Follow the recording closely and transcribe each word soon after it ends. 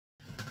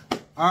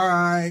All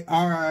right.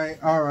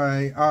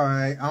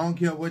 I don't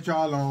care what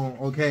y'all on,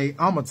 okay?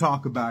 I'm going to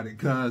talk about it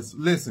because,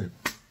 listen,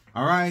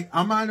 all right?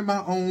 I'm minding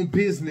my own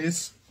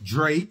business,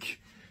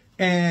 Drake,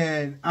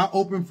 and I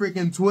open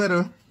freaking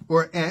Twitter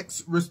or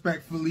X,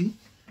 respectfully.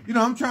 You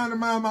know, I'm trying to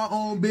mind my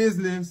own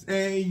business,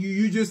 and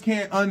you just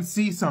can't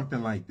unsee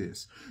something like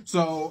this.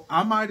 So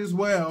I might as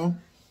well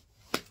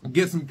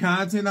get some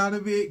content out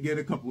of it, get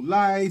a couple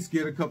likes,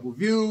 get a couple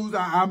views.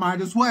 I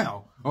might as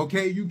well,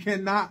 okay? You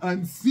cannot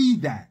unsee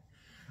that.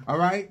 All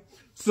right.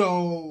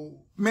 So,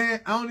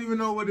 man, I don't even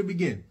know where to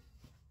begin,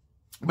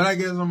 but I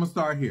guess I'm gonna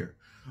start here.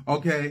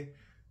 Okay.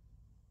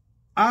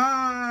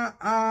 I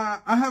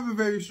have a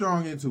very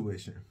strong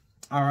intuition.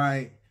 All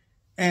right.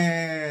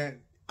 And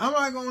I'm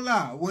not gonna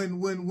lie.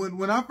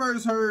 When I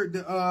first heard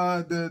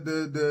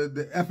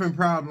the effing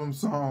Problem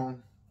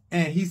song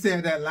and he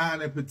said that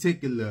line in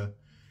particular,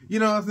 you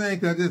know what I'm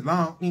saying? Cause this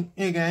long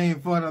nigga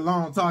ain't for the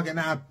long talking,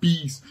 I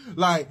beast.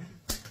 Like,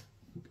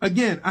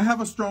 again, I have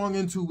a strong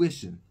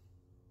intuition.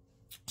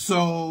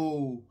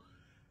 So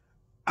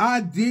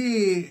I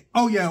did.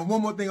 Oh yeah,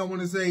 one more thing I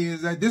want to say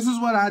is that this is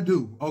what I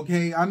do.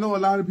 Okay, I know a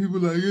lot of people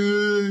are like,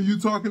 yeah, you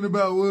talking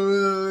about?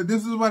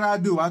 This is what I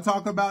do. I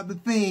talk about the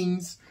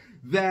things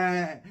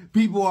that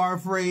people are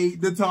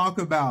afraid to talk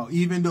about,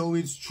 even though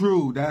it's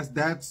true.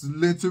 That's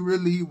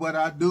literally what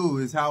I do.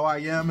 Is how I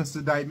am. It's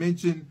the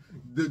dimension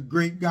the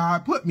great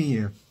God put me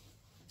in.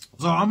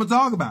 So I'm gonna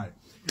talk about it.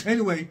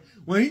 Anyway,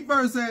 when he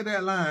first said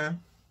that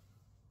line,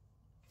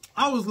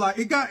 I was like,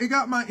 it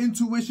got my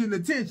intuition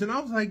attention. I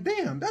was like,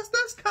 damn,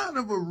 that's kind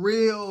of a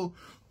real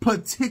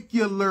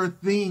particular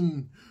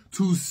thing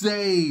to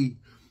say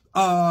in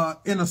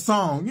a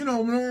song. You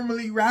know,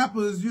 normally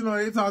rappers, you know,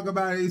 they talk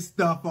about their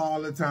stuff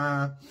all the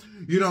time.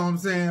 You know what I'm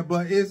saying?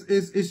 But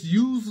it's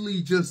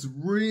usually just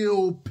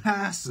real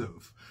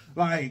passive.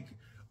 Like,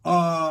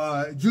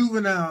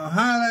 Juvenile,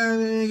 holla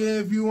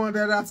nigga if you want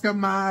that Oscar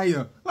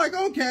Mayer. Like,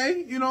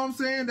 okay, you know what I'm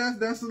saying?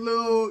 That's a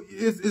little,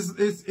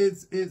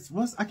 it's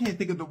what's, I can't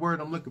think of the word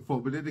I'm looking for,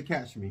 but it'll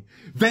catch me.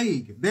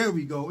 Vague. There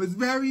we go. It's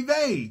very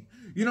vague.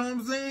 You know what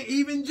I'm saying?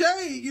 Even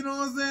Jay, you know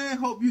what I'm saying?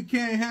 Hope you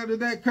can't handle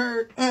that,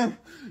 Kurt.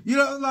 You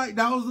know, like,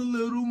 that was a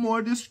little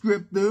more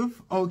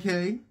descriptive,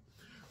 okay?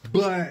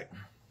 But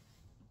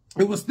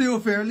it was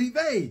still fairly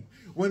vague.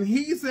 When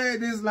he said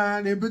this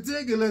line in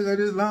particular,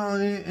 this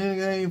long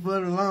ain't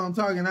for the long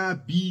talking, I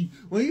beat.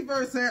 When he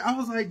first said, I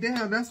was like,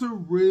 damn, that's a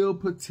real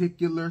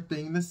particular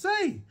thing to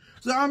say.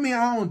 So, I mean,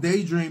 I don't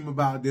daydream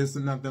about this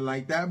or nothing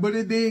like that, but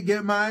it did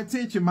get my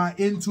attention, my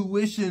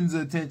intuition's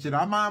attention.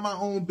 I mind my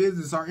own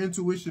business. Our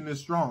intuition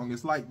is strong.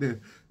 It's like the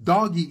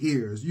doggy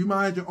ears. You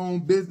mind your own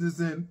business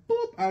and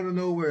boop, out of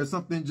nowhere,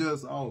 something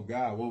just, oh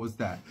God, what was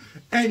that?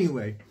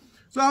 Anyway.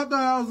 So I thought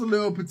I was a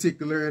little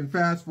particular, and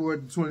fast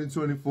forward to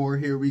 2024,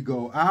 here we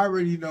go. I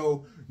already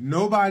know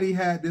nobody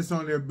had this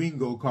on their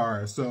bingo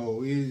card,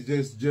 so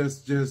it's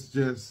just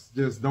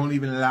don't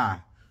even lie.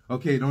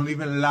 Okay, don't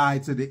even lie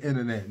to the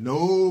internet.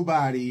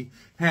 Nobody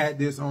had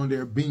this on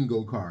their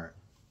bingo card.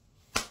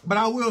 But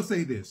I will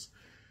say this.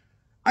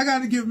 I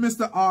got to give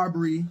Mr.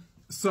 Aubrey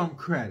some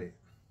credit.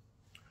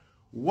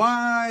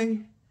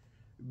 Why?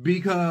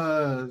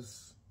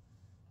 Because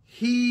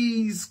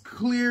he's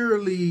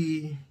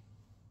clearly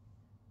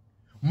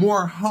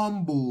more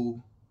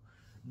humble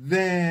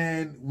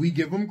than we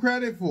give him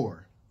credit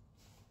for.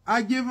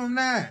 I give him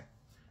that.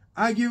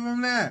 I give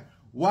him that.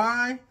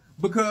 Why?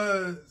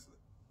 Because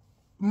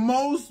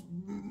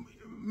majority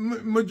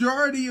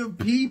of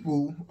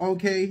people,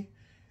 okay,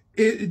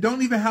 it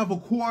don't even have a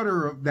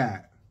quarter of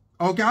that.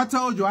 Okay, I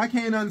told you I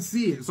can't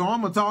unsee it, so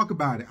I'm going to talk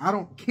about it. I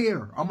don't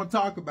care. I'm going to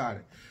talk about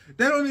it.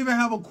 They don't even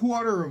have a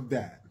quarter of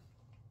that.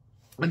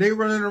 And they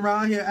running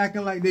around here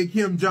acting like they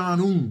Kim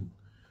Jong-un.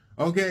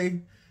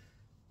 Okay?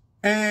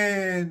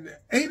 And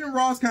Aiden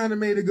Ross kind of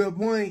made a good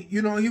point.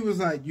 You know, he was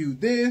like, you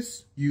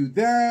this, you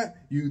that,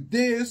 you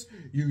this,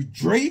 you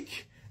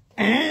Drake,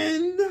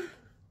 and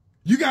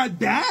you got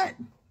that?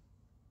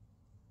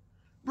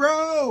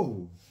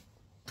 Bro.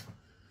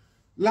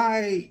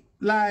 Like,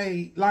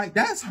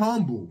 that's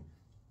humble.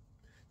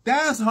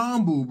 That's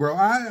humble, bro.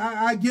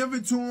 I give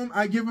it to him.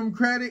 I give him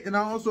credit. And I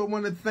also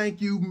want to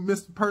thank you,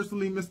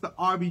 Mr.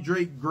 Aubrey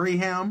Drake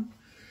Graham,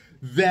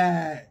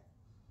 that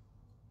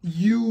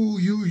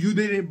you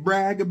didn't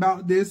brag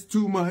about this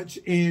too much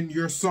in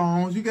your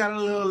songs. You got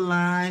a little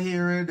line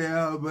here and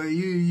there, but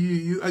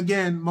you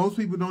again, most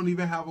people don't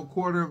even have a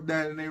quarter of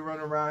that, and they run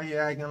around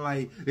here acting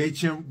like they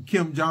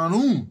Kim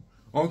Jong-un.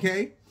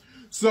 Okay?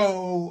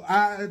 So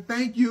I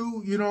thank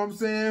you, you know what I'm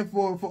saying,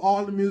 for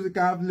all the music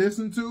I've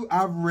listened to.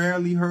 I've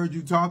rarely heard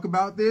you talk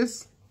about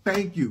this.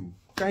 Thank you.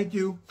 Thank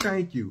you.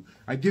 Thank you.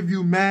 I give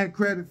you mad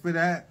credit for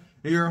that.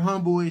 And you're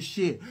humble as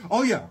shit.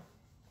 Oh yeah.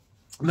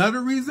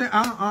 Another reason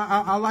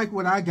I like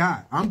what I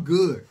got. I'm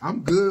good.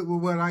 I'm good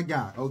with what I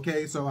got.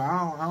 Okay, so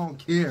I don't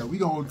care. We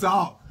gonna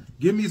talk.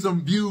 Give me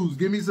some views.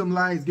 Give me some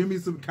likes. Give me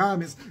some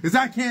comments. Cause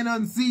I can't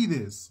unsee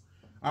this.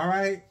 All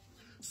right.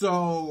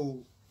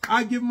 So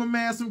I give my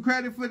man some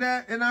credit for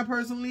that, and I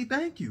personally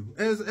thank you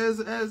as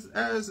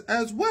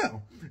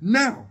well.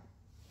 Now,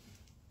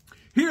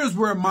 here's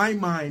where my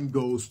mind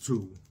goes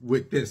to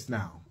with this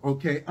now,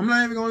 okay? I'm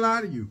not even gonna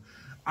lie to you.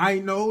 I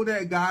know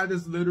that God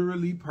is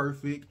literally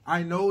perfect.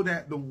 I know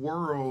that the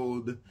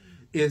world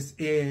is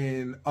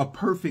in a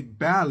perfect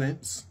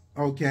balance,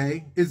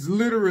 okay? It's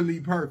literally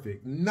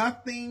perfect.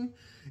 Nothing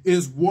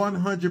is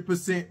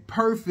 100%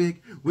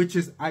 perfect, which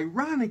is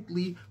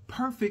ironically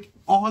perfect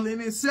all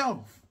in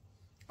itself,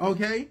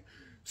 okay?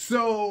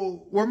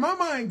 So where my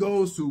mind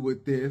goes to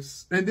with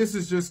this, and this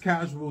is just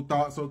casual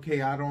thoughts,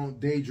 okay? I don't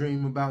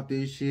daydream about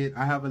this shit.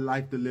 I have a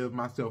life to live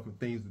myself and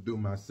things to do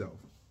myself.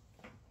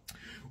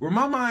 Where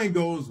my mind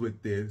goes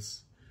with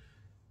this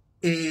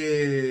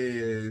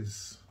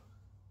is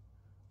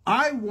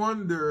I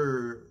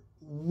wonder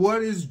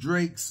what is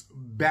Drake's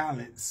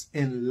balance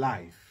in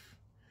life?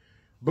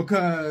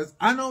 Because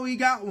I know he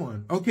got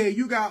one. Okay,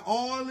 you got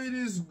all of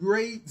this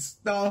great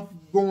stuff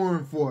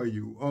going for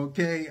you.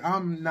 Okay,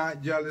 I'm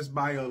not jealous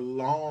by a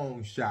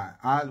long shot.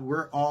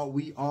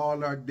 We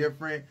all are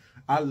different.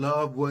 I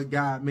love what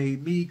God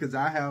made me because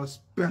I have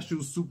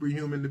special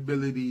superhuman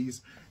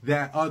abilities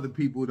that other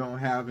people don't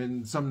have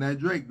and some that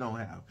Drake don't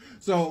have.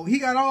 So he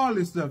got all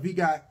this stuff. He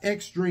got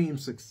extreme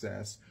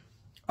success.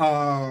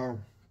 The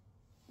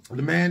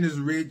man is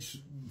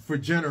rich for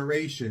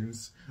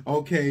generations.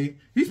 Okay,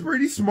 he's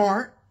pretty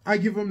smart. I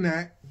give him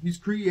that. He's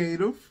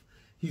creative.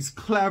 He's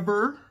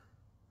clever.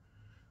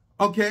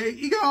 Okay,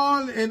 he got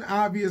all, and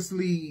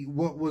obviously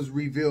what was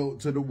revealed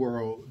to the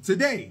world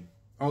today.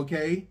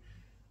 Okay,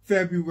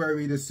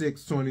 February the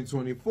 6th,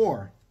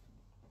 2024.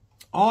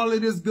 All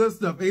of this good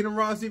stuff. Aiden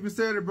Ross even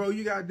said it, bro.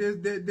 You got this,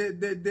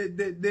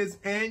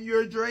 and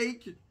you're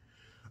Drake.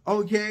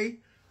 Okay.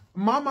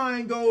 My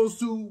mind goes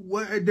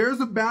to, there's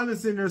a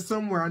balance in there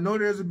somewhere. I know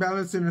there's a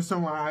balance in there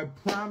somewhere. I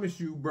promise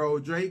you, bro.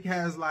 Drake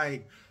has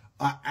like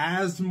an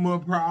asthma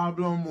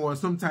problem or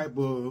some type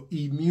of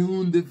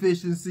immune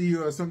deficiency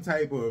or some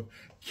type of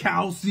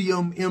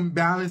calcium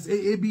imbalance.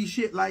 It be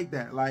shit like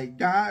that. Like,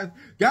 guys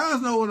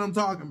know what I'm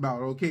talking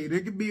about, okay?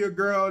 There could be a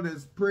girl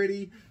that's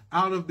pretty,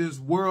 out of this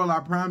world. I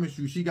promise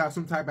you, she got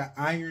some type of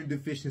iron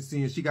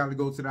deficiency and she got to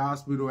go to the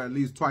hospital at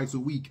least twice a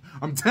week.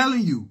 I'm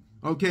telling you.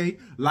 Okay,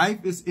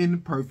 life is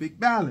in perfect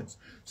balance.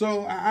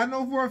 So I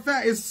know for a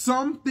fact it's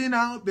something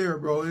out there,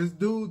 bro. This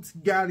dude's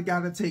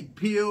gotta take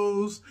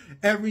pills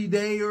every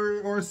day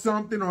or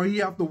something, or he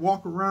have to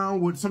walk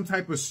around with some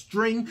type of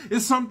string.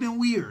 It's something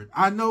weird.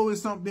 I know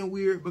it's something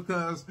weird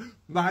because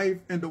life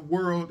and the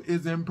world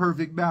is in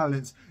perfect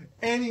balance.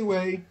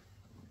 Anyway,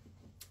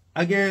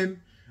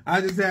 again,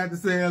 I just had to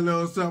say a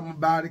little something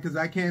about it because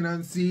I can't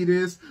unsee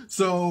this,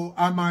 so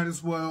I might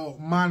as well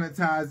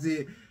monetize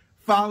it.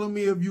 Follow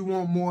me if you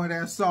want more of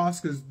that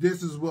sauce, because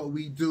this is what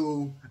we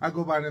do. I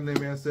go by the name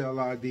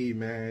slr-d,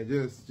 man.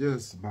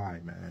 Just bye,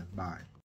 man. Bye.